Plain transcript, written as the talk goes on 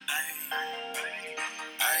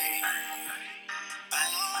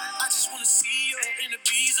the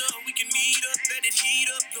bees up. We can meet up, let it heat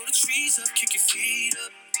up, blow the trees up, kick your feet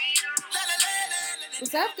up.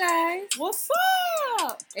 What's up, guys? What's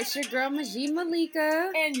up? It's your girl, Majid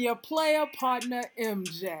Malika. And your player partner,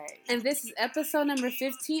 MJ. And this is episode number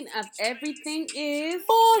 15 of Everything is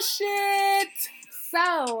Bullshit!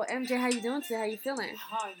 So, MJ, how you doing today? How you feeling?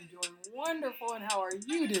 I'm doing wonderful, and how are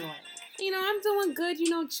you doing? I'm doing good,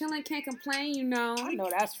 chilling, can't complain, I know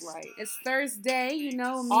that's right. It's Thursday,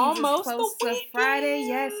 Almost close the to weekend. Friday.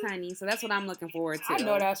 Yes, honey. So that's what I'm looking forward to. I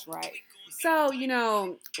know that's right. So,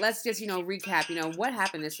 let's just, recap, what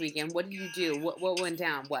happened this weekend? What did you do? What went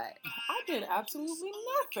down? What? I did absolutely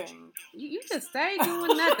nothing. You just stay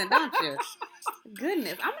doing nothing, don't you?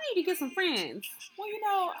 Goodness. I'm going to need to get some friends. Well,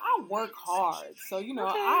 I work hard. So, Okay.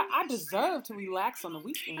 I deserve to relax on the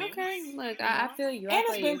weekend. Okay. Look, I feel you. And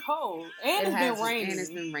it's been cold. And it's been raining. And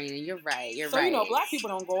it's been raining. You're right. So, black people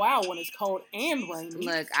don't go out when it's cold and rainy.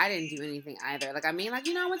 Look, I didn't do anything either. I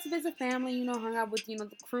went to visit family, hung out with, the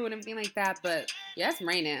crew and everything like that. But, yeah, it's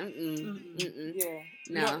raining. Yeah.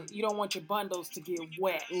 No. You don't want your bundles to get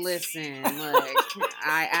wet. Listen, look,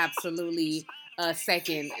 I absolutely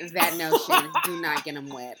second that notion. Do not get them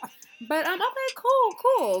wet. But, okay,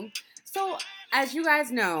 cool. So, as you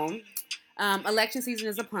guys know, election season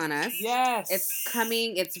is upon us. Yes. It's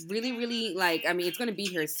coming. It's really, really, it's going to be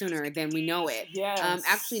here sooner than we know it. Yes.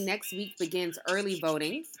 Actually, next week begins early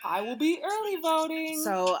voting. I will be early voting.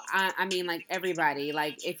 So, everybody,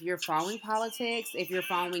 if you're following politics, if you're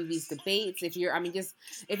following these debates, if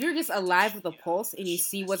you're just alive with a pulse and you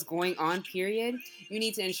see what's going on, period, you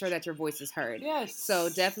need to ensure that your voice is heard. Yes. So,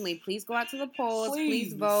 definitely, please go out to the polls.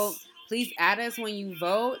 Please vote. Please add us when you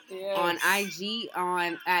vote on IG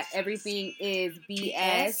at Everything is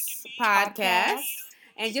BS podcast.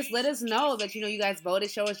 And just let us know that, you guys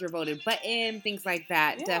voted. Show us your voted button, things like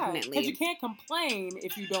that. Yeah, definitely. Because you can't complain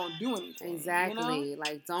if you don't do anything. Exactly.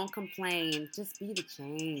 Don't complain. Just be the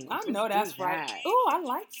change. I know that's right. Ooh, I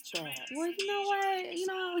like that. Well, you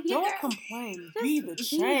know what? Don't complain. Be the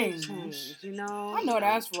change. I know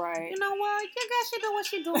that's right. You know what? Your girl should do what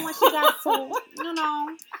she doing when she got to.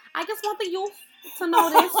 I just want the youth to know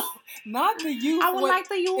this. Not the youth. I would like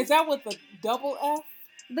the youth. Is that with the double F?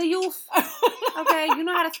 The youth. Okay, you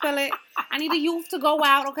know how to spell it. I need the youth to go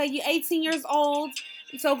out, okay? You're 18 years old,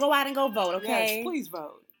 so go out and go vote, okay? Yes, please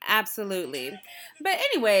vote. Absolutely. But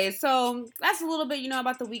anyway, so that's a little bit,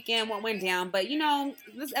 about the weekend, what went down. But,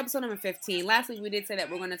 this is episode number 15. Last week we did say that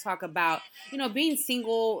we're going to talk about, being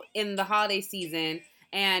single in the holiday season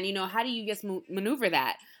and, how do you just maneuver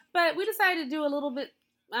that? But we decided to do a little bit,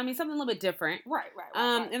 something a little bit different. Right.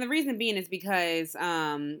 And the reason being is because...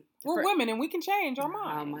 we're women and we can change our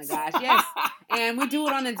minds. Oh my gosh, yes. And we do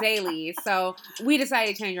it on a daily. So we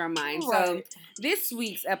decided to change our minds. Right. So this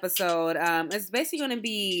week's episode is basically going to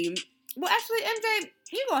be... Well, actually, MJ,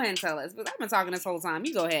 you go ahead and tell us. Because I've been talking this whole time.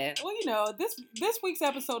 You go ahead. Well, this week's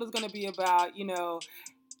episode is going to be about,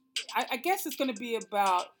 I guess it's going to be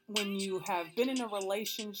about when you have been in a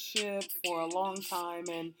relationship for a long time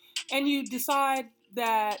and you decide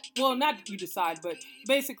that... Well, not you decide, but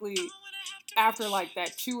basically... After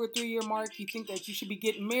that 2 or 3 year mark, you think that you should be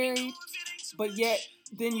getting married, but yet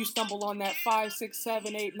then you stumble on that 5, 6,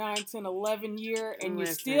 7, 8, 9, 10, 11 year and you're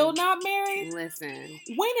still not married. Listen.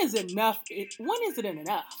 When is enough? When is it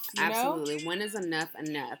enough? Absolutely. When is enough?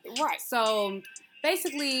 Right. So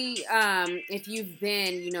basically, if you've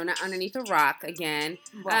been, not underneath a rock again,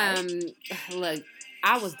 look,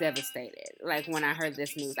 I was devastated. When I heard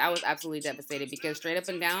this news, I was absolutely devastated because straight up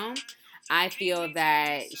and down, I feel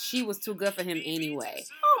that she was too good for him anyway.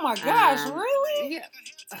 Oh my gosh, really? Yeah.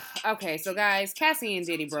 Okay, so guys, Cassie and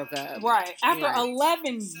Diddy broke up. Right. After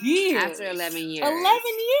 11 years. After 11 years. 11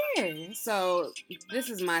 years. So, this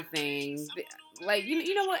is my thing.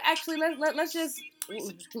 You know what? Actually, let's just...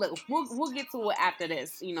 Look, we'll get to it after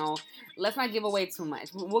this, Let's not give away too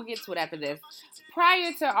much. We'll get to it after this.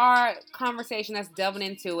 Prior to our conversation that's delving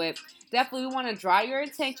into it, definitely we want to draw your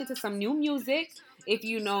attention to some new music. If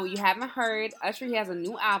you haven't heard, Usher, he has a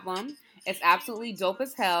new album. It's absolutely dope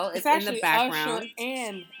as hell. It's in the background. Usher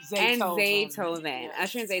and Zaytoven. Yes.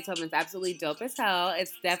 Usher and Zaytoven is absolutely dope as hell.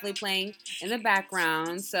 It's definitely playing in the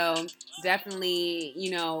background. So definitely,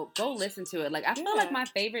 go listen to it. I feel like my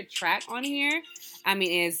favorite track on here,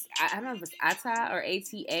 is, I don't know if it's Ata or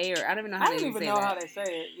ATA or I don't even know how they say that. I don't even know how they say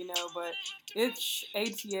it, but it's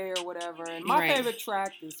ATA or whatever. And my favorite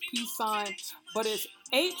track is Peace Sign, but it's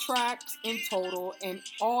 8 tracks in total, and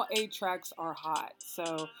all 8 tracks are hot.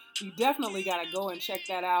 So you definitely got to go and check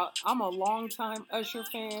that out. I'm a longtime Usher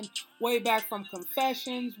fan, way back from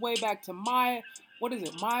Confessions, way back to My Way,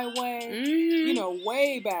 Mm-hmm.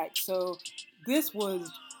 way back. So this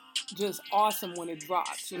was just awesome when it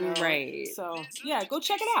drops, you know. Right. So yeah, go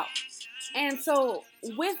check it out. And so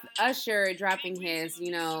with Usher dropping his,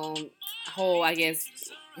 whole, I guess,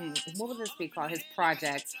 what would this be called? His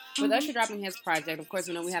project. With Usher dropping his project, of course,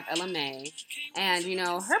 we have Ella Mai, and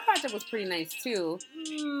her project was pretty nice too.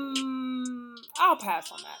 I'll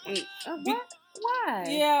pass on that one. What? Why?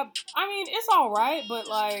 Yeah, I mean it's all right, but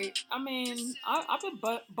like, I mean, I've been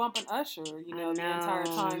bumping Usher, the entire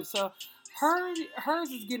time. So hers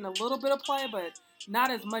is getting a little bit of play, but not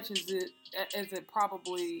as much as it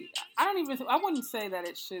probably. I wouldn't say that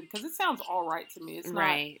it should, because it sounds all right to me. It's not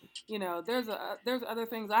right. There's other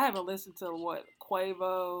things I haven't listened to. What,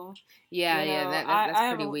 Quavo? Yeah,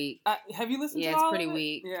 that's pretty weak. Have you listened to it? all Yeah, it's pretty of it?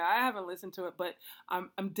 weak. Yeah, I haven't listened to it, but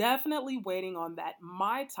I'm definitely waiting on that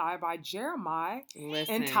Mai Tai by Jeremiah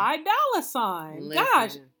and Ty Dolla $ign.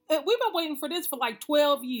 Gosh, we've been waiting for this for like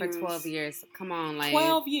 12 years. For 12 years. Come on, like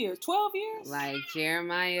 12 years. 12 years? Like,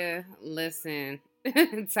 Jeremiah, listen,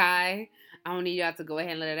 Ty, I don't need y'all to go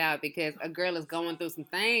ahead and let it out, because a girl is going through some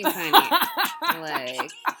things, honey. Like,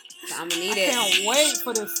 so I'm gonna need it. I can't wait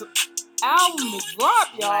for this album to drop,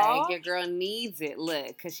 y'all. Like, your girl needs it, look,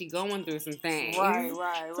 because she going through some things. Right.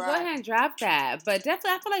 So go ahead and drop that. But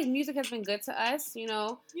definitely, I feel like music has been good to us, these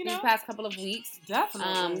past couple of weeks.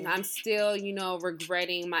 Definitely. I'm still,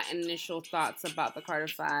 regretting my initial thoughts about the Carter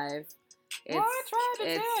 5. I tried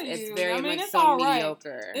to tell you. It's very much it's so all right.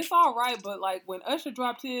 mediocre. It's all right, but like when Usher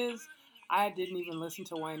dropped his, I didn't even listen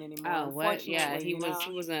to Wayne anymore. Oh, what? Yeah, he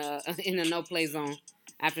was in a no play zone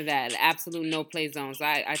after that, absolute no play zone. So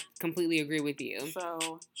I completely agree with you.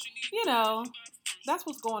 So, that's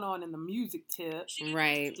what's going on in the music tip.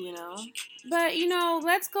 Right. But,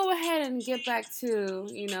 let's go ahead and get back to,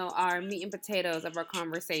 our meat and potatoes of our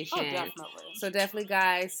conversation. Oh, definitely. So definitely,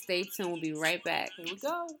 guys, stay tuned. We'll be right back. Here we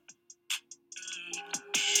go.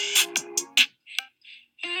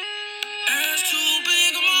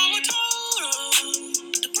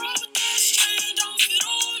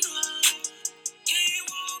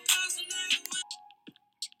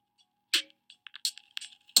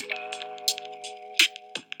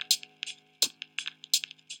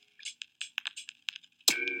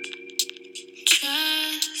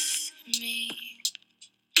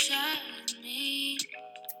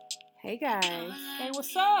 Hey guys. Hey,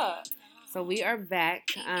 what's up? So we are back.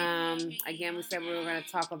 Again, we said we were going to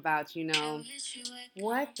talk about,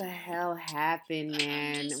 what the hell happened,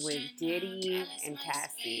 man, with Diddy and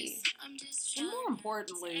Cassie. And more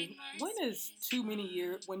importantly, when too many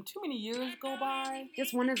years go by?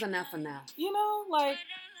 Just when is enough? Like,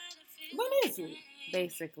 when is it?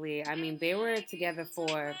 Basically, I mean, they were together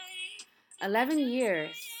for 11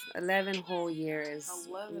 years. 11 whole years.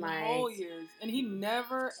 11 whole years. And he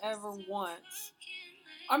never, ever once...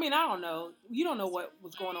 I mean, I don't know. You don't know what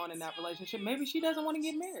was going on in that relationship. Maybe she doesn't want to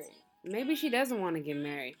get married. Maybe she doesn't want to get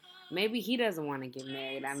married. Maybe he doesn't want to get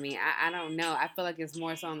married. I mean, I don't know. I feel like it's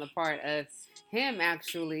more so on the part of him,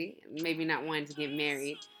 actually, maybe not wanting to get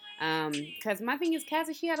married. Because my thing is,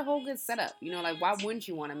 Cassie, she had a whole good setup. Like, why wouldn't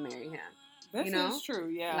you want to marry him? This is true,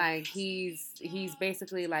 yeah. Like, he's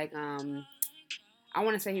basically like, I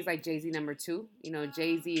want to say he's like Jay-Z number 2.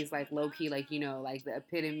 Jay-Z is like low-key, like, like the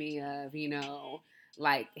epitome of,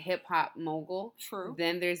 like hip hop mogul. True.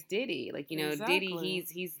 Then there's Diddy. Like, exactly. Diddy,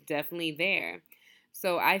 he's definitely there.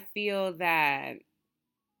 So I feel that,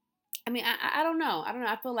 I mean, I don't know.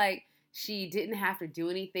 I feel like she didn't have to do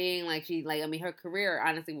anything. Like, her career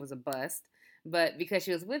honestly was a bust. But because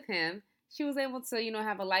she was with him, she was able to,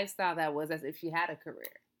 have a lifestyle that was as if she had a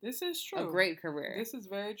career. This is true. A great career. This is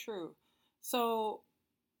very true. So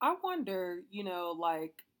I wonder,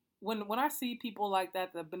 like, when I see people like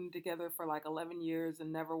that have been together for like 11 years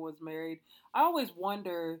and never was married, I always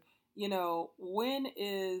wonder, when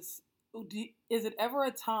is it ever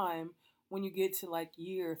a time when you get to like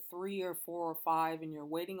year 3 or 4 or 5 and you're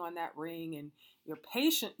waiting on that ring and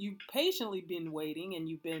you've patiently been waiting and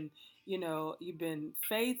you've been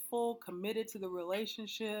faithful, committed to the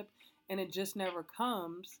relationship, and it just never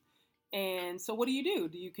comes. And so what do?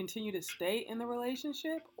 Do you continue to stay in the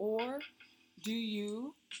relationship, or do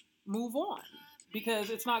you move on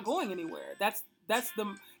because it's not going anywhere? That's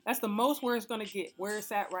the most where it's going to get, where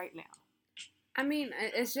it's at right now. I mean,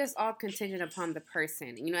 it's just all contingent upon the person.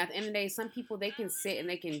 At the end of the day, some people, they can sit and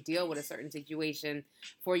they can deal with a certain situation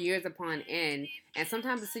for years upon end. And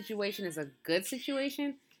sometimes the situation is a good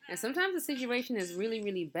situation, and sometimes the situation is really,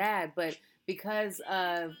 really bad. But because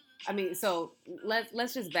of, so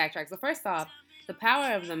let's just backtrack. So first off, the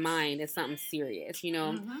power of the mind is something serious.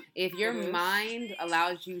 If your mind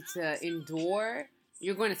allows you to endure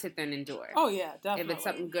you're going to sit there and endure. Oh yeah, If definitely. it's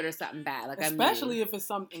something good or something bad, like especially if it's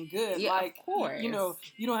something good, yeah, like of course, you know,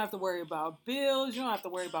 you don't have to worry about bills, you don't have to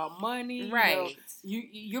worry about money, right? You know,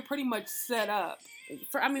 you're pretty much set up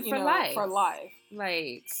For life, for life.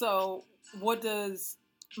 Like, so what does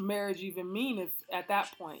marriage even mean if at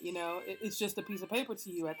that point, you know, it's just a piece of paper to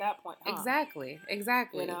you at that point, huh? Exactly.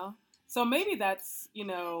 You know, so maybe that's, you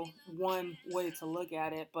know, one way to look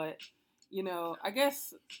at it, but you know, I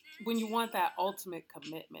guess when you want that ultimate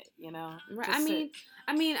commitment, you know, right.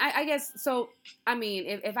 I guess so. I mean,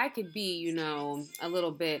 if I could be, you know, a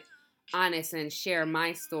little bit honest and share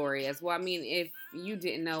my story as well. I mean, if you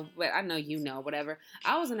didn't know, but I know you know, whatever.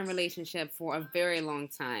 I was in a relationship for a very long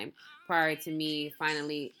time prior to me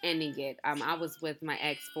finally ending it. I was with my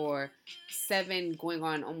ex for 7, going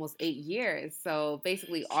on almost 8 years. So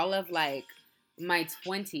basically, all of like my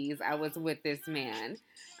 20s, I was with this man.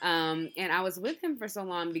 And I was with him for so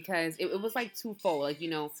long because it was like twofold, like, you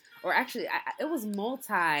know, or actually it was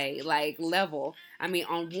multi like level. I mean,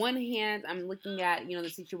 on one hand, I'm looking at, you know, the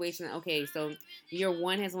situation. Okay, so year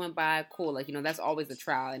 1 has went by, cool, like, you know, that's always a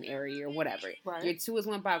trial and error or whatever. Right. Year 2 has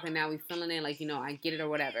went by, okay, now we feeling it, like, you know, I get it or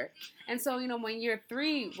whatever. And so, you know, when year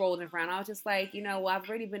 3 rolled around, I was just like, you know, well, I've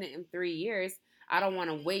already been in 3 years. I don't want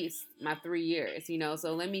to waste my 3 years, you know,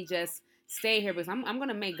 so let me just stay here because I'm going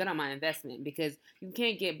to make good on my investment because you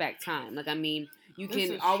can't get back time. Like, I mean, you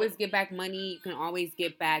can always get back money. You can always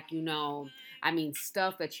get back, you know, I mean,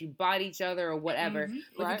 stuff that you bought each other or whatever,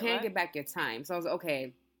 but you can't get back your time. So I was like,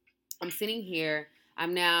 okay, I'm sitting here.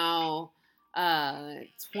 I'm now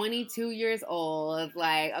 22 years old.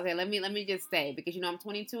 Like, okay, let me just stay because, you know, I'm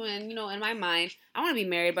 22 and, you know, in my mind, I want to be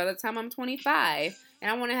married by the time I'm 25 and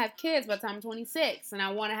I want to have kids by the time I'm 26 and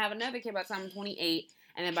I want to have another kid by the time I'm 28.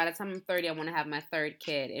 And then by the time I'm 30, I want to have my 3rd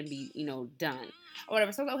kid and be, you know, done or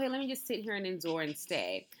whatever. So I was like, okay, let me just sit here and endure and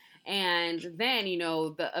stay. And then, you know,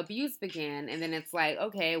 the abuse began. And then it's like,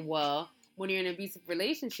 okay, well, when you're in an abusive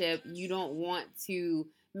relationship, you don't want to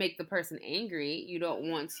make the person angry. You don't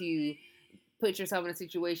want to put yourself in a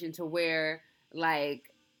situation to where,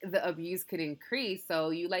 like, the abuse could increase. So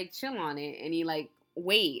you, like, chill on it and you, like,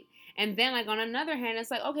 wait. And then, like, on another hand,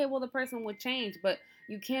 it's like, okay, well, the person will change, but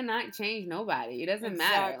you cannot change nobody. It doesn't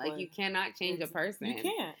matter. Like, you cannot change a person. You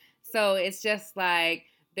can't. So it's just like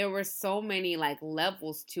there were so many like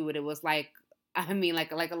levels to it. It was like, I mean,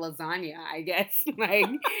 like a lasagna, I guess. Like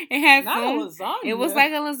it had Not a lasagna. It was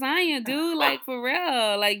like a lasagna, dude. Like for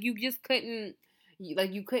real. Like you just couldn't,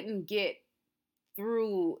 you couldn't get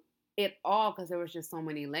through it all because there was just so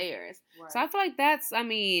many layers. Right. So I feel like that's, I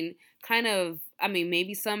mean, kind of, I mean,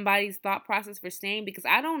 maybe somebody's thought process for staying because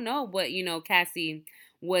I don't know what, you know, Cassie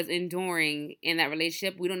was enduring in that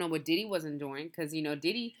relationship. We don't know what Diddy was enduring because, you know,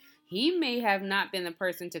 Diddy, he may have not been the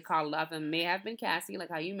person to call it off and may have been Cassie, like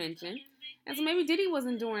how you mentioned. And so maybe Diddy was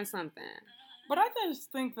enduring something. But I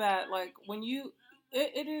just think that, like, when you,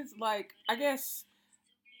 it is like, I guess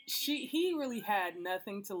he really had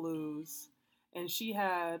nothing to lose. And she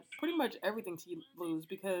had pretty much everything to lose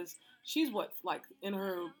because she's like in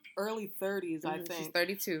her early 30s, I think. She's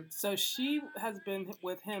 32. So she has been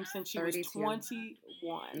with him since she 32. Was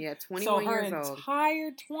 21. Yeah, 21 so years old. So her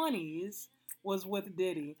entire 20s was with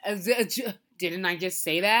Diddy. Didn't I just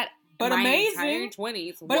say that? But amazing. Entire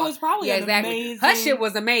 20s. But it was probably amazing. Her shit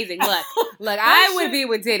was amazing. Look, I would be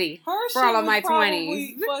with Diddy for all of my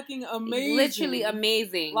 20s. Fucking amazing. Literally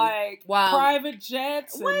amazing. Like private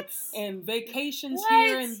jets and vacations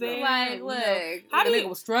here and there. Like, look, how do you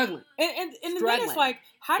was struggling? And then it's like,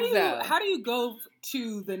 how do you go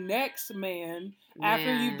to the next man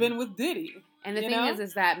after you've been with Diddy? And the thing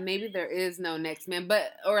is that maybe there is no next man,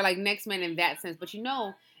 or like next man in that sense. But you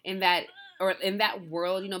know, in that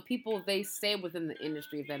world, you know, people, they stay within the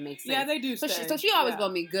industry, if that makes sense. Yeah, they do. So she always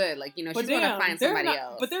gonna be good, like, you know, she's gonna find somebody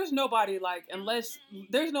else. But there's nobody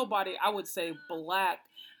there's nobody, I would say, black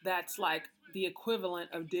that's like the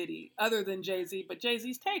equivalent of Diddy, other than Jay-Z. But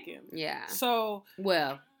Jay-Z's taken. Yeah. So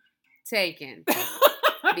taken.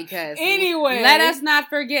 Because anyway, let us not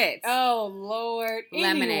forget. Oh Lord,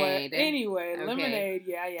 Lemonade. Anyway, okay. Lemonade.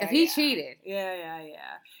 Yeah. Because he cheated. Yeah.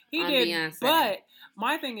 He on did. Beyonce. But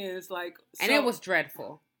my thing is like, and it was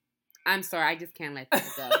dreadful. I'm sorry, I just can't let that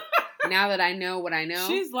go. Now that I know what I know,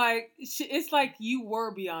 she's like, it's like you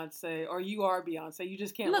were Beyonce or you are Beyonce. You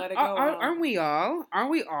just can't let it go. Aren't we all?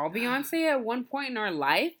 Aren't we all Beyonce at one point in our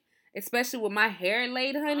life? Especially with my hair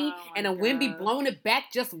laid, honey, and the wind be blowing it back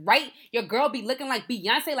just right. Your girl be looking like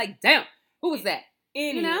Beyonce. Like, damn, who was that?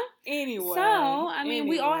 You know? Anyway. So, I mean,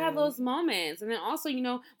 we all have those moments. And then also, you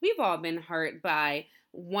know, we've all been hurt by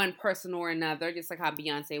one person or another, just like how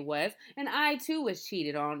Beyonce was. And I, too, was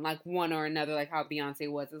cheated on, like, one or another, like how Beyonce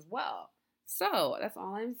was as well. So that's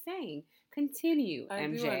all I'm saying. Continue, I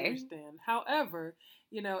do MJ. understand. However,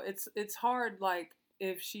 it's hard. Like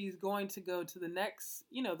if she's going to go to the next,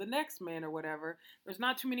 the next man or whatever. There's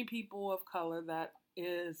not too many people of color that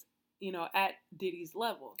is, at Diddy's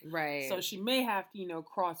level. Right. So she may have to,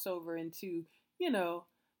 cross over into,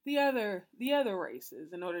 the other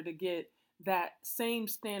races in order to get that same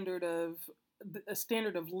standard of a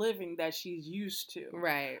standard of living that she's used to.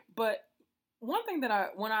 Right. But one thing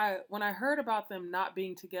that when I heard about them not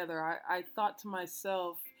being together, I thought to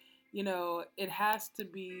myself, it has to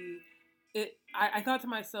be it. I thought to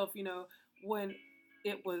myself, when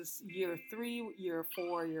it was year 3, year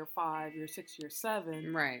 4, year 5, year 6, year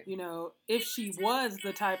 7, Right. If she was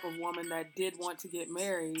the type of woman that did want to get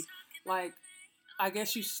married, like I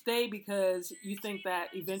guess you stay because you think that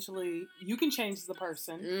eventually you can change the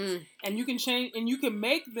person and you can change and you can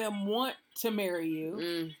make them want to marry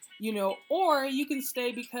you, or you can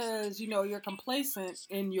stay because, you're complacent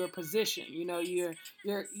in your position. You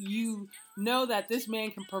know that this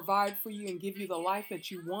man can provide for you and give you the life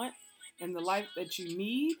that you want and the life that you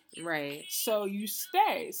need. Right. So you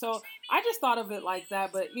stay. So I just thought of it like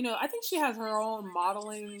that. But, I think she has her own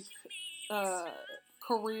modeling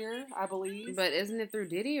career, I believe. But isn't it through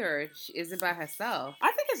Diddy or is it by herself?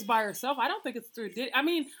 I think it's by herself. I don't think it's through Diddy. I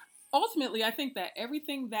mean, ultimately, I think that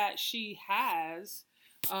everything that she has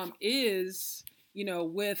is,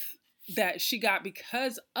 with that she got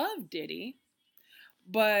because of Diddy.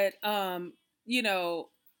 But, I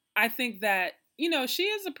think that, she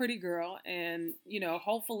is a pretty girl and,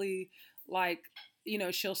 hopefully, like,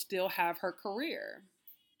 she'll still have her career.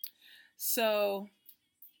 So,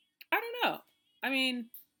 I don't know. I mean,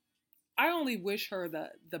 I only wish her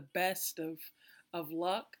the best of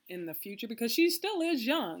luck in the future because she still is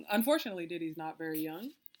young. Unfortunately, Diddy's not very young,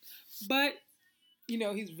 but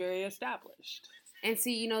he's very established. And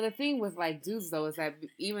see, the thing with like dudes though is that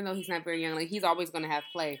even though he's not very young, like he's always gonna have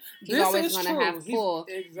play. He's always gonna have pull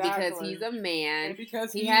because he's a man. And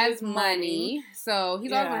because he has money, so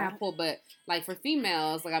he's always gonna have pull. But like for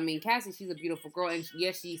females, like I mean, Cassie, she's a beautiful girl, and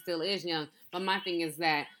yes, she still is young. But my thing is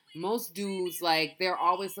that most dudes, like, they're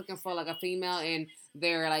always looking for like a female in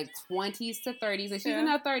their like 20s to 30s, and she's in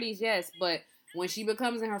her 30s, yes. But when she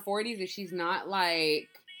becomes in her 40s, if she's not like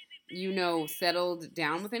settled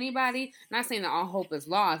down with anybody. Not saying that all hope is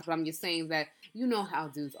lost, but I'm just saying that how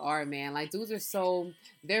dudes are, man. Like dudes are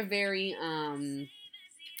they're very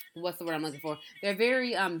what's the word I'm looking for? They're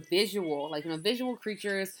very visual, like visual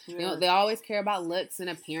creatures. Yeah. They always care about looks and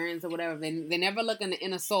appearance or whatever. They never look in the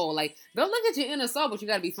inner soul. Like they'll look at your inner soul, but you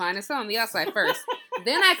gotta be fine and so on the outside first.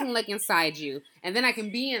 Then I can look inside you, and then I can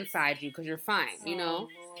be inside you because you're fine. Lord.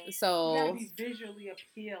 So you gotta be visually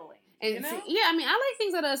appealing. And yeah, I mean, I like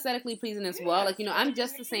things that are aesthetically pleasing as well. Like, I'm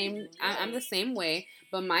just the same. I'm the same way.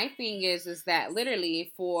 But my thing is that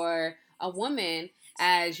literally for a woman,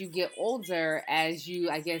 as you get older, as you,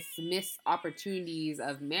 I guess, miss opportunities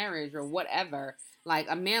of marriage or whatever, like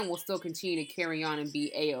a man will still continue to carry on and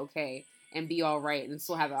be A-okay and be all right and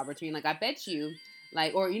still have the opportunity. Like, I bet you,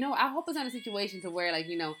 like, or, I hope it's not a situation to where, like,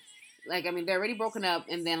 like, I mean, they're already broken up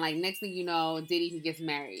and then, like, next thing you know, Diddy, he gets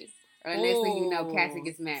married. Or next thing you know, Cassie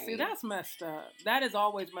gets married. See, that's messed up. That is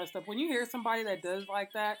always messed up. When you hear somebody that does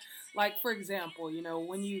like that, like for example,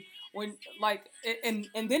 when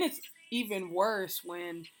then it's even worse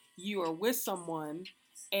when you are with someone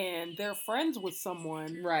and they're friends with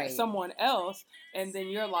someone else, and then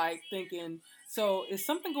you're like thinking, so is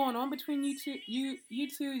something going on between you two? You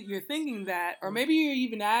two, you're thinking that, or maybe you're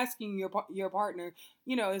even asking your partner,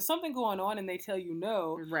 is something going on, and they tell you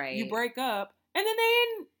no. Right. You break up. And then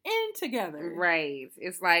they end together. Right.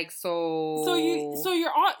 It's like So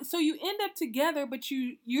you end up together, but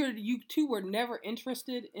you two were never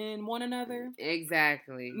interested in one another.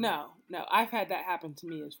 Exactly. No. I've had that happen to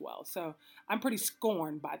me as well. So I'm pretty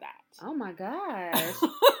scorned by that. Oh my gosh.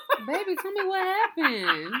 Baby, tell me what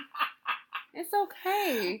happened. It's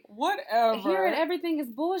okay. Whatever. Here at Everything is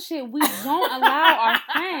Bullshit, we don't allow our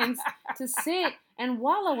friends to sit and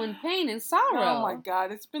wallow in pain and sorrow. Oh my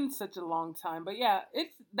God, it's been such a long time. But yeah,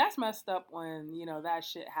 that's messed up when, that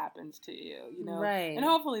shit happens to you, Right. And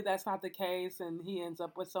hopefully that's not the case and he ends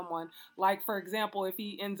up with someone, like, for example, if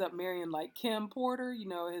he ends up marrying, like, Kim Porter,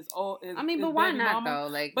 his but why not, mama. though?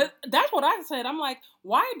 Like, but that's what I said. I'm like,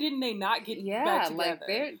 why didn't they not get back together?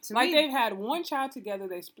 They've had one child together,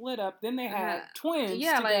 they split up, then they had twins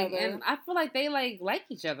together. And I feel like they, like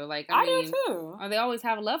each other. Like, I mean, do, too. Or they always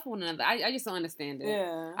have love for one another. I just don't understand it.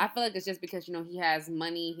 Yeah. I feel like it's just because, he has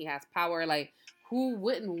money, he has power. Like, who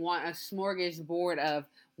wouldn't want a smorgasbord of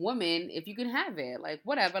women if you can have it? Like,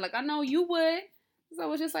 whatever. Like, I know you would.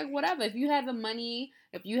 So it's just like whatever. If you have the money,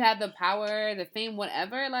 if you have the power, the fame,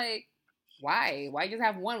 whatever, like why? Why just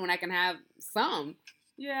have one when I can have some?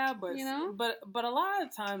 Yeah, but You know? but a lot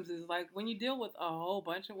of times is like when you deal with a whole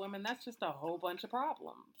bunch of women, that's just a whole bunch of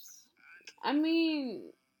problems. I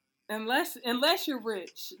mean, Unless you're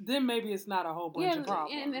rich, then maybe it's not a whole bunch yeah, of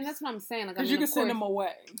problems. and that's what I'm saying. Like, I Because mean, you can of send course, them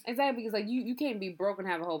away. exactly, because like you can't be broke and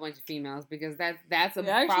have a whole bunch of females because that's a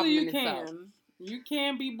Yeah, actually, problem you in itself. can. You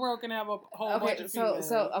can be broke and have a whole bunch Okay, of females.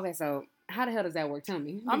 so how the hell does that work? Tell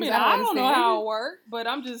me. I Because mean, I don't know how it works, but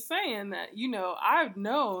I'm just saying that I've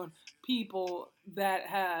known people that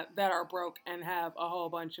are broke and have a whole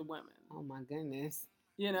bunch of women. Oh my goodness.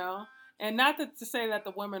 And not to say that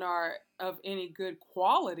the women are of any good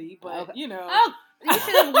quality, but Okay. Oh, you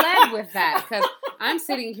should have led with that because I'm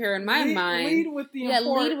sitting here in my mind. Lead with the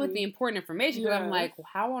important information. Because I'm Yes. like,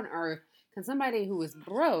 how on earth can somebody who is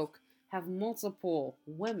broke have multiple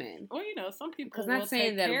women? Well, some people Because will not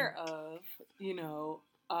saying take that- care of,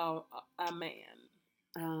 a man.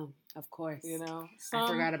 Of course. I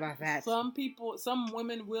forgot about that. Some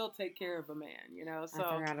women will take care of a man. So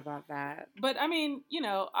I forgot about that. But I mean,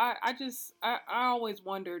 I always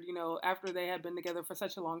wondered, after they had been together for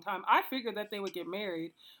such a long time, I figured that they would get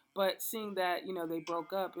married, but seeing that, they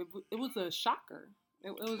broke up, it was a shocker.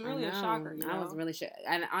 It was really a shocker. I was really shocked.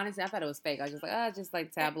 And honestly, I thought it was fake. I was just like, just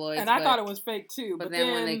like tabloids. And I thought it was fake too. But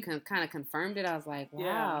then when they kind of confirmed it, I was like,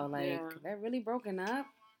 wow, they're really broken up.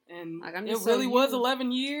 And like, I'm it just really so was used.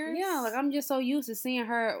 11 years. Yeah, like I'm just so used to seeing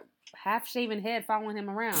her half-shaven head following him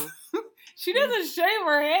around. She doesn't shave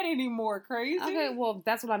her head anymore. Crazy. Okay, well,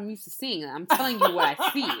 that's what I'm used to seeing. I'm telling you what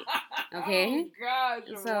I see. Okay. Oh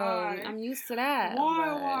gosh. So why? I'm used to that.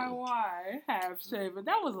 Why? Half shaven.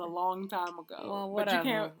 That was a long time ago. Well, but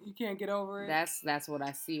whatever. you can't get over it. That's what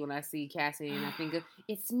I see when I see Cassie, and I think of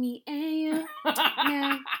it's me and you.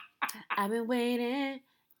 Yeah, I've been waiting.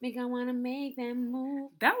 Think I want to make that move.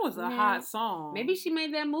 That was a now. hot song. Maybe she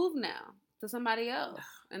made that move now to somebody else,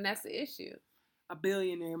 and that's the issue. A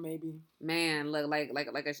billionaire, maybe. Man, look like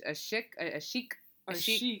a chic.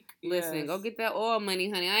 Listen, yes. go get that oil money,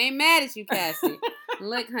 honey. I ain't mad at you, Cassie.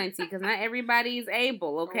 Look, hunty, because not everybody is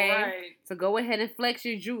able, okay? Right. So go ahead and flex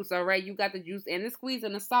your juice, all right? You got the juice and the squeeze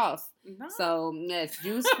and the sauce. No. So, yes,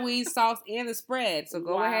 juice, squeeze, sauce, and the spread. So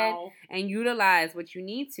go ahead and utilize what you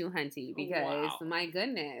need to, hunty, because, my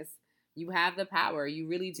goodness, you have the power. You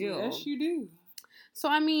really do. Yes, you do. So,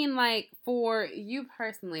 I mean, like, for you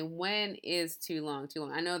personally, when is too long? Too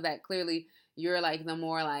long? I know that clearly you're, like, the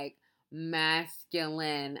more, like,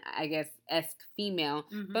 masculine, I guess, esque female.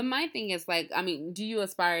 Mm-hmm. But my thing is, like, I mean, do you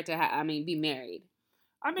aspire to, be married?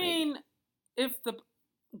 I mean,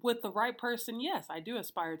 with the right person, yes, I do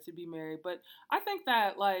aspire to be married. But I think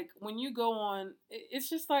that, like, when you go on, it's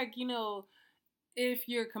just like, if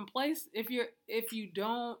you're complacent, if you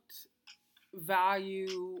don't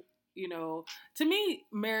value, to me,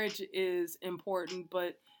 marriage is important,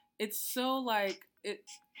 but it's so like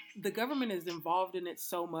the government is involved in it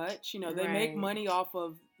so much. They make money off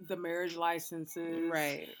of the marriage licenses.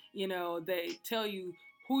 Right. They tell you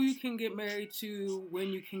who you can get married to, when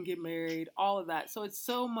you can get married, all of that. So it's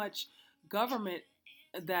so much government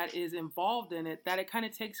that is involved in it that it kind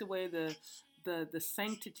of takes away the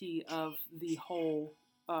sanctity of the whole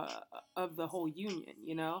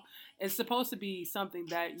union. It's supposed to be something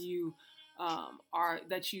that you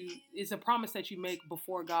it's a promise that you make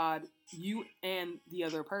before God, you and the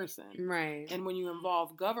other person. Right. And when you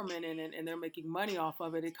involve government in it and they're making money off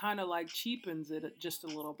of it, it kind of like cheapens it just a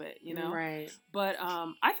little bit, Right. But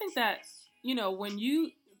I think that,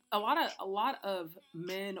 when a lot of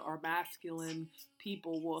men or masculine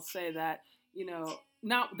people will say that,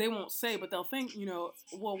 not they won't say, but they'll think,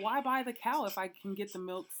 well, why buy the cow if I can get the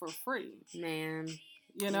milk for free? Man.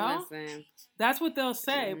 Listen. That's what they'll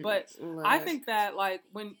say. But look. I think that, like,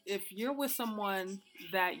 if you're with someone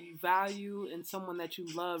that you value and someone that you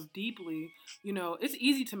love deeply, it's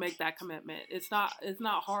easy to make that commitment. It's not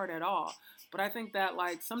hard at all. But I think that,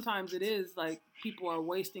 like, sometimes it is like people are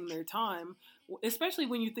wasting their time, especially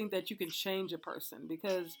when you think that you can change a person,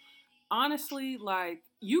 because honestly, like,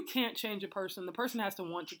 you can't change a person. The person has to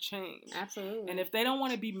want to change. Absolutely. And if they don't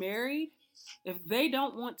want to be married,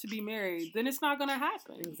 then it's not going to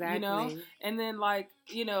happen. Exactly. And then, like,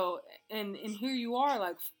 and here you are,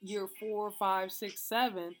 like, year 4, 5, 6,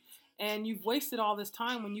 7, and you've wasted all this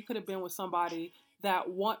time when you could have been with somebody that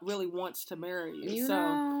really wants to marry you.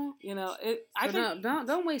 I think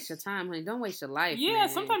don't waste your time, honey. Don't waste your life. Yeah, man,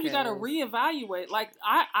 sometimes you got to reevaluate. Like,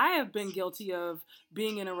 I have been guilty of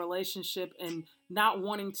being in a relationship and not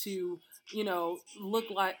wanting to,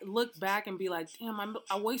 look back and be like, damn,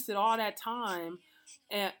 I wasted all that time.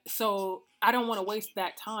 And so I don't want to waste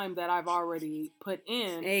that time that I've already put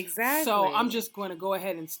in. Exactly. So I'm just going to go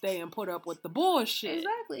ahead and stay and put up with the bullshit.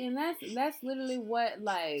 Exactly, and that's literally what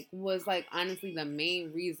like was like honestly the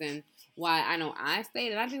main reason why I know I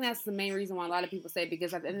stayed, and I think that's the main reason why a lot of people stay,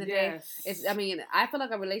 because at the end of the day, it's, I mean, I feel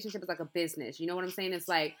like a relationship is like a business. You know what I'm saying? It's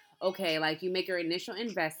like, okay, like you make your initial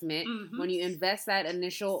investment. Mhm. When you invest that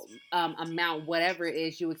initial amount, whatever it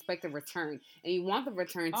is, you expect a return, and you want the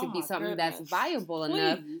return to Oh be my something that's goodness. viable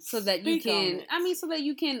enough Please, so that you speak on can, it. I mean, so that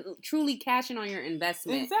you can truly cash in on your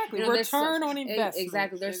investment. Exactly. You know, there's Return on investment.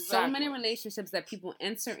 Exactly. There's so many Exactly. relationships that people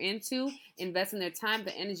enter into, investing their time,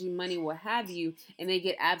 their energy, money, what have you, and they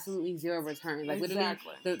get absolutely zero returns. Like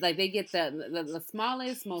Exactly. literally, like they get the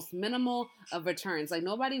smallest, most minimal of returns. Like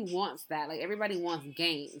nobody wants that. Like everybody wants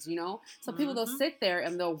gains, you know? So people they'll Mhm. sit there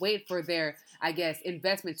and they'll wait for their, I guess,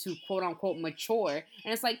 investment to quote unquote mature.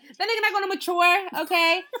 And it's like, that nigga not gonna mature,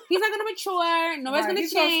 okay? He's not gonna mature. Nobody's Right, gonna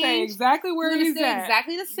he's change. gonna stay exactly where He's he's gonna stay at.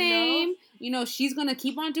 exactly the same. You know? She's gonna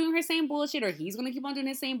keep on doing her same bullshit, or he's gonna keep on doing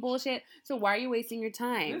his same bullshit. So why are you wasting your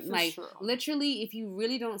time? This is Like true. literally, if you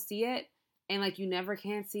really don't see it, and like you never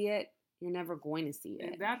can see it, you're never going to see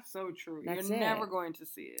it. That's so true. That's You're it. never going to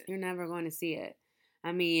see it. You're never going to see it.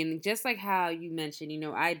 I mean, just like how you mentioned,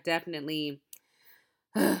 I definitely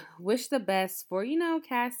wish the best for,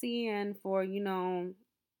 Cassie and for,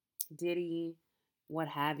 Diddy, what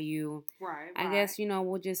have you. Right. I guess,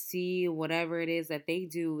 we'll just see whatever it is that they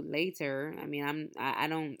do later. I mean, I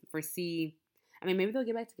don't foresee, I mean, maybe they'll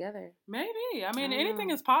get back together. Maybe. I mean, I don't anything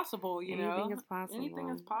know. is possible, you know. Anything is possible. Anything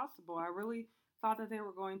is possible. I really thought that they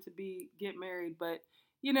were going to get married, but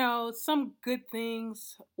some good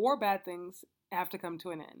things or bad things have to come to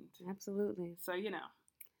an end. Absolutely. So,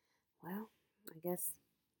 Well, I guess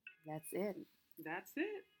that's it. That's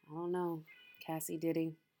it. I don't know. Cassie,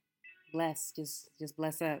 Diddy, bless. Just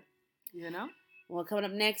bless up. Well, coming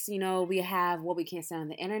up next, we have what we can't say on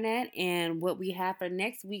the internet and what we have for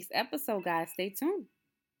next week's episode, guys. Stay tuned.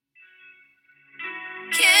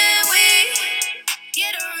 Can we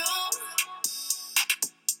get a room?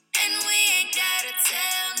 And we ain't gotta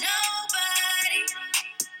tell nobody.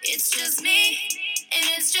 It's just me and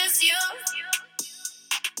it's just you.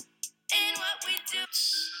 And what we do.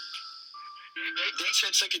 They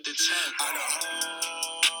should take it to 10. I know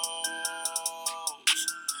hoes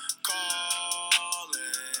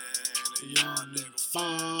calling a young nigga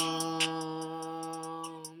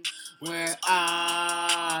phone. Where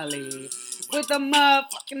Ollie with the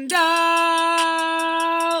motherfucking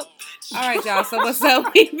dog. All right, y'all. So what's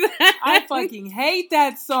up? I fucking hate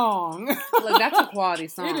that song. Look, that's a quality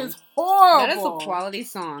song. It is horrible. That is a quality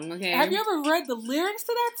song. Okay. Have you ever read the lyrics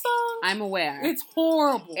to that song? I'm aware. It's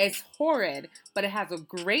horrible. It's horrid, but it has a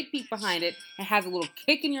great beat behind it. It has a little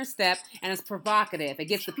kick in your step, and it's provocative. It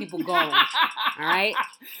gets the people going. All right.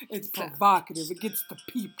 It's provocative. It gets the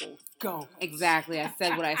people going. Exactly. I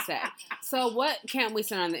said what I said. So what can't we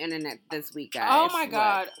send on the internet this week, guys? Oh my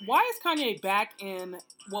God. Why is Kanye back in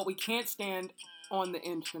what we can't stand on the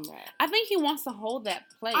internet? I think he wants to hold that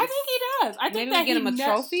place. I think he does. I think Maybe that get him a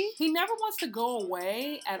trophy. He never wants to go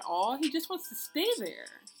away at all. He just wants to stay there.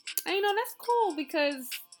 And that's cool because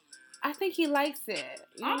I think he likes it.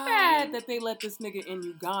 I'm mad that they let this nigga in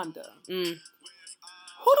Uganda. Mm.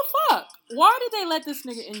 Who the fuck? Why did they let this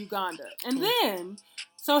nigga in Uganda? And then,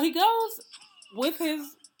 so he goes with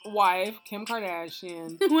his wife, Kim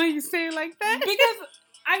Kardashian. Why you say it like that? Because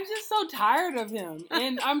I'm just so tired of him.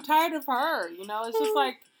 And I'm tired of her. It's just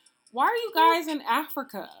like, why are you guys in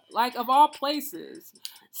Africa? Like, of all places.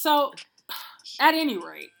 So, at any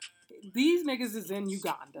rate, these niggas is in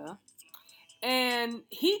Uganda. And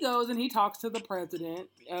he goes and he talks to the president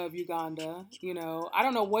of Uganda. I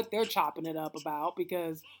don't know what they're chopping it up about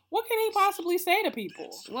because what can he possibly say to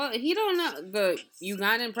people? Well, he don't know. The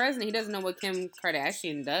Ugandan president, he doesn't know what Kim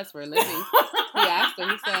Kardashian does for a living. He asked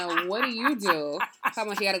her, he said, what do you do? How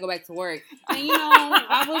much she got to go back to work? And,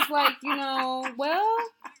 I was like, well,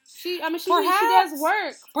 she does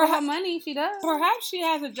work for her money. She does. Perhaps she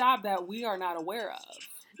has a job that we are not aware of.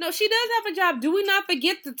 No, she does have a job. Do we not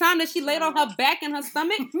forget the time that she laid on her back and her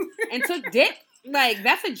stomach and took dick? Like,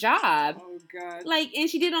 that's a job. Oh, God. Like, and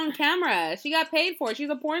she did it on camera. She got paid for it. She's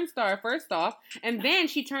a porn star, first off. And then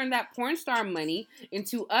she turned that porn star money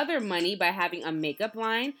into other money by having a makeup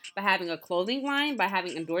line, by having a clothing line, by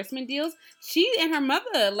having endorsement deals. She and her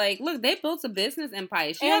mother, like, look, they built a business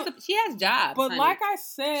empire. She has jobs. But honey. like I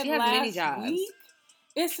said she has last many jobs. week,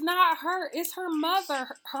 it's not her. It's her mother.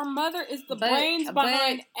 Her mother is the brains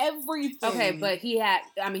behind everything. Okay, but he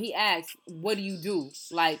asked, what do you do?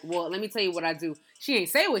 Like, well, let me tell you what I do. She ain't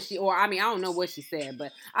say what I don't know what she said,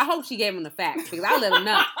 but I hope she gave him the facts because I let him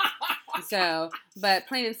know. So, but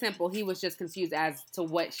plain and simple, he was just confused as to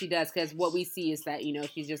what she does because what we see is that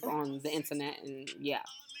she's just on the internet and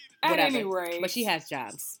At whatever. any rate, but she has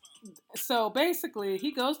jobs. So basically,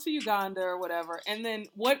 he goes to Uganda or whatever, and then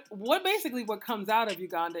what comes out of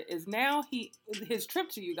Uganda is now his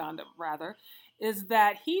trip to Uganda rather is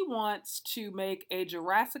that he wants to make a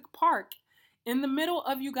Jurassic Park in the middle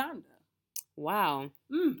of Uganda. Wow.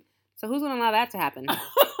 So who's gonna allow that to happen?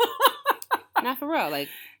 Not for real. Like,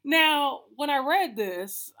 now, when I read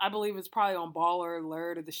this, I believe it's probably on Baller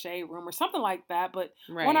Alert or the Shade Room or something like that. But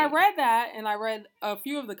when I read that and I read a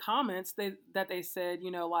few of the comments that they said,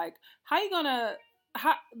 like,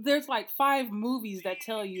 there's like 5 movies that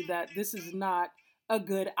tell you that this is not a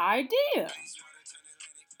good idea.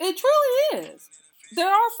 It truly is. There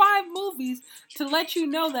are 5 movies to let you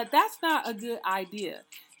know that that's not a good idea.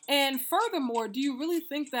 And furthermore, do you really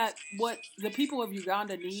think that what the people of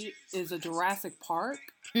Uganda need is a Jurassic Park?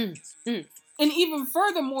 And even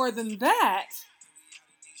furthermore than that,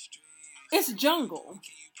 it's jungle.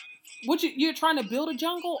 You're trying to build a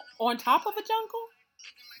jungle on top of a jungle?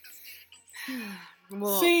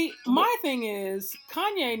 Well, see, my thing is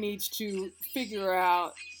Kanye needs to but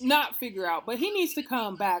he needs to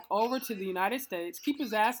come back over to the United States, keep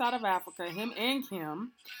his ass out of Africa, him and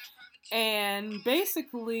Kim. And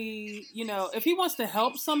basically, if he wants to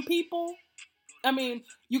help some people, I mean,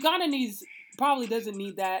 Uganda probably doesn't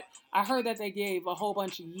need that. I heard that they gave a whole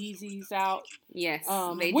bunch of Yeezys out. Yes,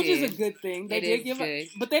 which is a good thing. They did give it,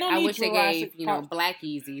 but they don't need Jurassic Park. They gave, black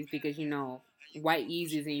Yeezys because white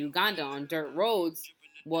Yeezys in Uganda on dirt roads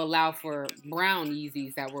will allow for brown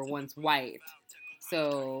Yeezys that were once white.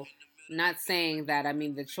 So, not saying that. I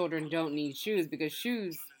mean, the children don't need shoes because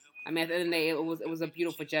shoes. I mean, at the end of the day, it was a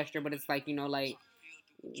beautiful gesture, but it's like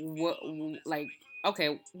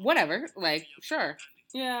okay, whatever, like sure.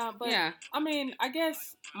 Yeah, but I mean, I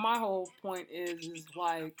guess my whole point is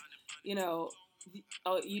like, you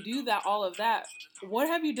do all of that. What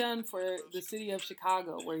have you done for the city of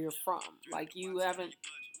Chicago where you're from? Like, you haven't,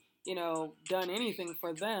 done anything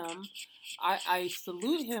for them. I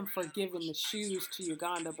salute him for giving the shoes to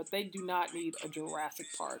Uganda, but they do not need a Jurassic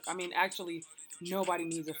Park. I mean, actually, nobody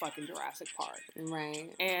needs a fucking Jurassic Park.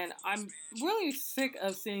 Right. And I'm really sick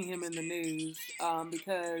of seeing him in the news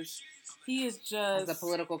because he is just... As a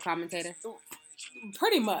political commentator?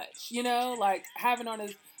 Pretty much, like having on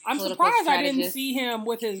his... I'm surprised I didn't see him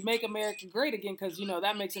with his Make America Great Again because,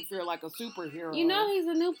 that makes him feel like a superhero. He's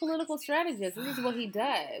a new political strategist. This is what he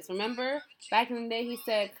does. Remember, back in the day, he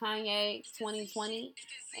said Kanye 2020.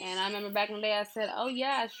 And I remember back in the day, I said, oh,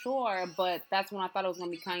 yeah, sure. But that's when I thought it was going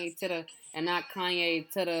to be Kanye to and not Kanye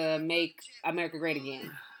to Make America Great Again.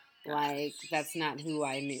 Like, that's not who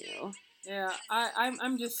I knew. Yeah,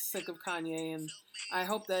 I'm just sick of Kanye, and I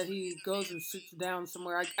hope that he goes and sits down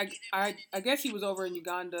somewhere. I guess he was over in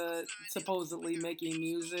Uganda supposedly making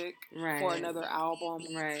music for another album.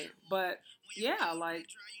 Right. But yeah, like,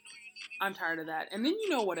 I'm tired of that. And then you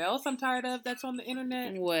know what else I'm tired of that's on the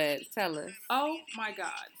internet? What? Tell us. Oh my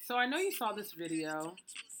God. So I know you saw this video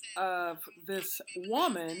of this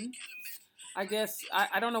woman. I guess,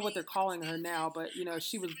 I don't know what they're calling her now, but,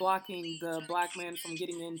 she was blocking the black man from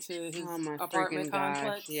getting into his apartment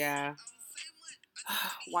complex. Yeah.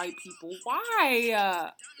 White people,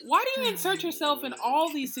 why? Why do you insert yourself in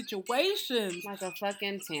all these situations? Like a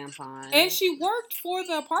fucking tampon. And she worked for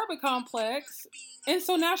the apartment complex, and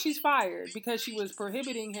so now she's fired because she was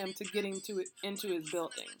prohibiting him to getting into his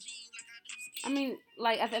building. I mean,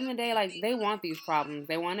 like, at the end of the day, like, they want these problems.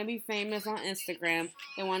 They want to be famous on Instagram.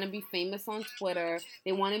 They want to be famous on Twitter.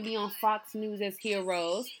 They want to be on Fox News as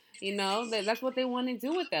heroes. That's what they want to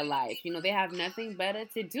do with their life. They have nothing better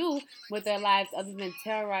to do with their lives other than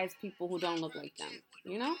terrorize people who don't look like them.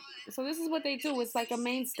 So this is what they do. It's like a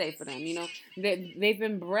mainstay for them. They've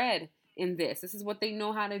been bred in this. This is what they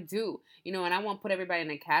know how to do. And I won't put everybody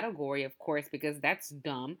in a category, of course, because that's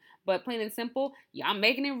dumb. But plain and simple, y'all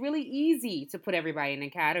making it really easy to put everybody in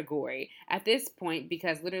a category at this point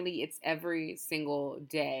because literally it's every single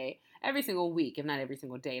day, every single week, if not every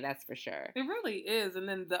single day, that's for sure. It really is. And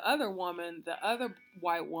then the other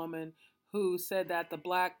white woman who said that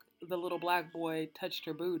the little black boy touched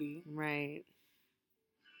her booty. Right.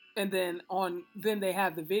 And then they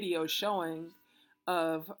have the video showing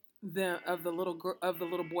of the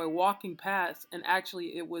little boy walking past, and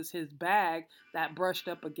actually it was his bag that brushed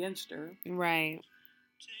up against her. Right.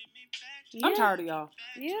 I'm tired of y'all.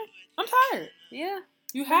 Yeah. I'm tired. Yeah.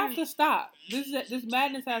 You have to stop. This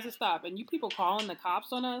madness has to stop. And you people calling the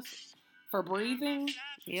cops on us for breathing.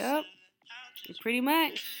 Yep. Pretty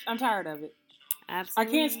much. I'm tired of it. I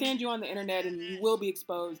Absolutely. can't stand you on the internet, and you will be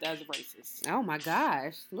exposed as a racist. Oh my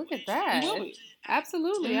gosh! Look at that. You will be.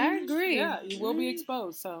 Absolutely, I Mhm. agree. Yeah, you will be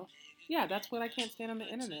exposed. So, yeah, that's what I can't stand on the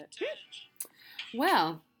internet.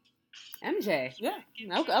 Well, MJ. Yeah.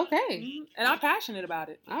 Okay. Mhm. And I'm passionate about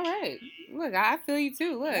it. All right. Look, I feel you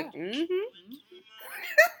too. Look. Yeah. Mm-hmm.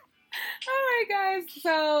 All right, guys.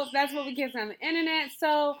 So that's what we get on the internet.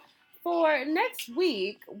 So for next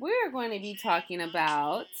week, we're going to be talking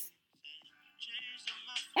about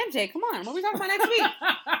MJ. Come on, what are we talking about next week?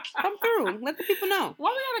 Come through. Let the people know.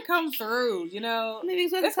 Well, we gotta come through. You know, Maybe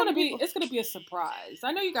it's gonna be a surprise.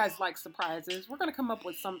 I know you guys like surprises. We're gonna come up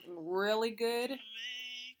with something really good,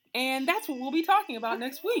 and that's what we'll be talking about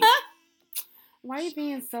next week. Why are you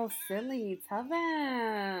being so silly? Tell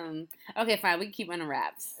them. Okay, fine. We can keep on the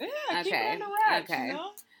wraps. Yeah, keep it Okay. under wraps. Okay. You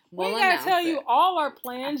know, We'll we gotta announce tell it. you all our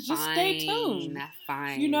plans. Just stay tuned.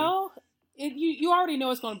 Fine. You know, you already know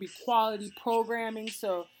it's gonna be quality programming,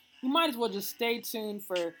 so you might as well just stay tuned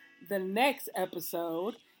for the next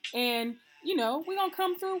episode. And you know, we're gonna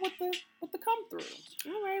come through with the come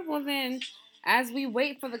through. All right. Well then, as we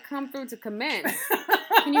wait for the come through to commence,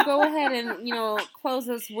 can you go ahead and close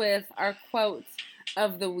us with our quote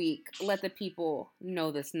of the week? Let the people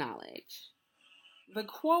know this knowledge. The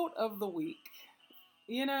quote of the week.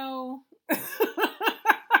 You know,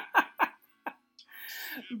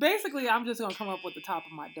 basically, I'm just gonna come up with the top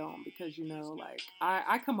of my dome because like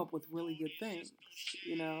I come up with really good things.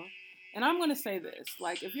 And I'm gonna say this: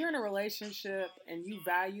 like, if you're in a relationship and you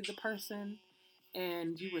value the person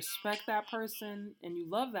and you respect that person and you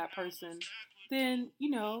love that person, then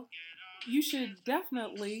you should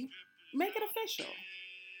definitely make it official.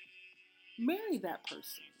 Marry that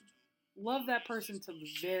person. Love that person to the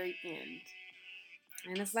very end.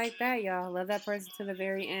 And it's like that, y'all. Love that person to the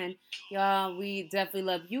very end. Y'all, we definitely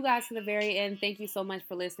love you guys to the very end. Thank you so much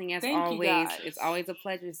for listening. As Thank always, you guys. It's always a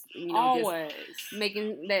pleasure, always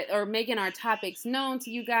just making our topics known to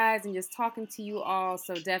you guys and just talking to you all.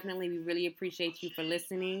 So definitely, we really appreciate you for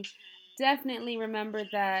listening. Definitely remember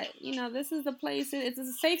that, this is the place, it's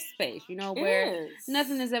a safe space, where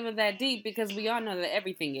nothing is ever that deep because we all know that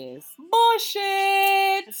everything is.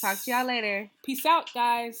 Bullshit! Talk to y'all later. Peace out,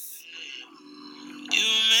 guys. You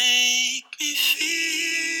make me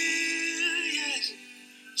feel, yes,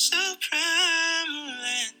 so proud.